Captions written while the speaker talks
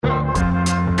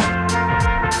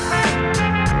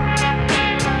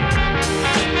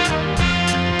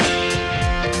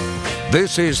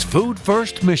This is Food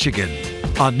First Michigan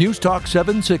on News Talk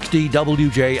 760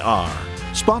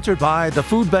 WJR, sponsored by the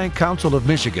Food Bank Council of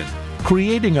Michigan,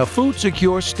 creating a food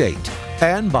secure state,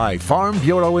 and by Farm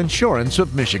Bureau Insurance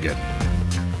of Michigan.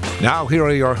 Now here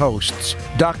are your hosts,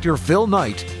 Dr. Phil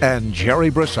Knight and Jerry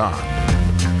Brisson.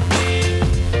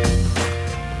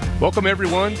 Welcome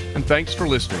everyone, and thanks for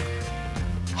listening.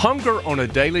 Hunger on a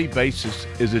daily basis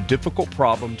is a difficult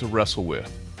problem to wrestle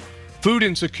with. Food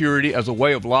insecurity as a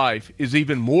way of life is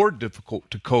even more difficult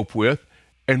to cope with,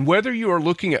 and whether you are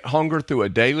looking at hunger through a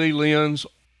daily lens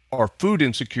or food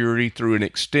insecurity through an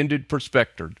extended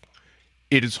perspective,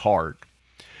 it is hard.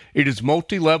 It is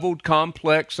multi-leveled,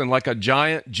 complex, and like a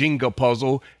giant Jenga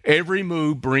puzzle, every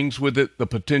move brings with it the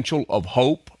potential of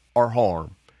hope or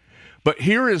harm. But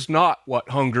here is not what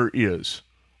hunger is,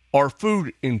 or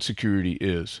food insecurity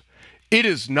is. It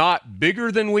is not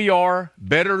bigger than we are,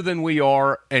 better than we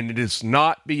are, and it is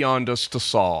not beyond us to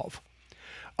solve.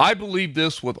 I believe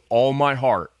this with all my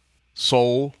heart,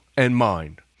 soul, and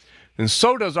mind. And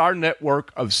so does our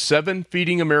network of 7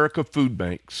 Feeding America food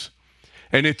banks.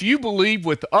 And if you believe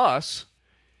with us,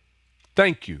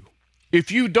 thank you.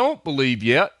 If you don't believe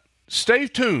yet, stay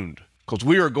tuned, because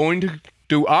we are going to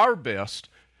do our best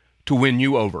to win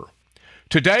you over.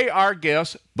 Today, our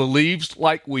guest believes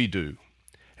like we do.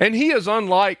 And he is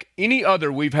unlike any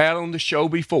other we've had on the show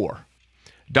before.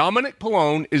 Dominic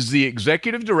Pallone is the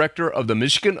executive director of the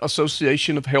Michigan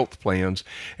Association of Health Plans,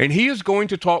 and he is going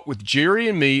to talk with Jerry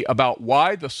and me about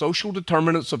why the social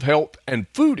determinants of health and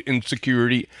food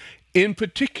insecurity in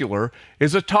particular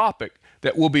is a topic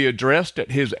that will be addressed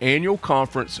at his annual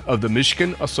conference of the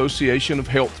Michigan Association of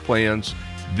Health Plans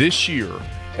this year,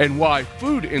 and why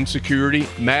food insecurity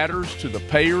matters to the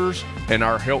payers and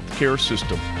our health care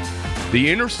system. The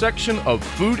intersection of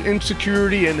food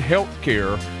insecurity and health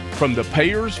care from the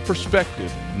payer's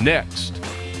perspective, next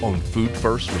on Food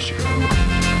First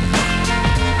Michigan.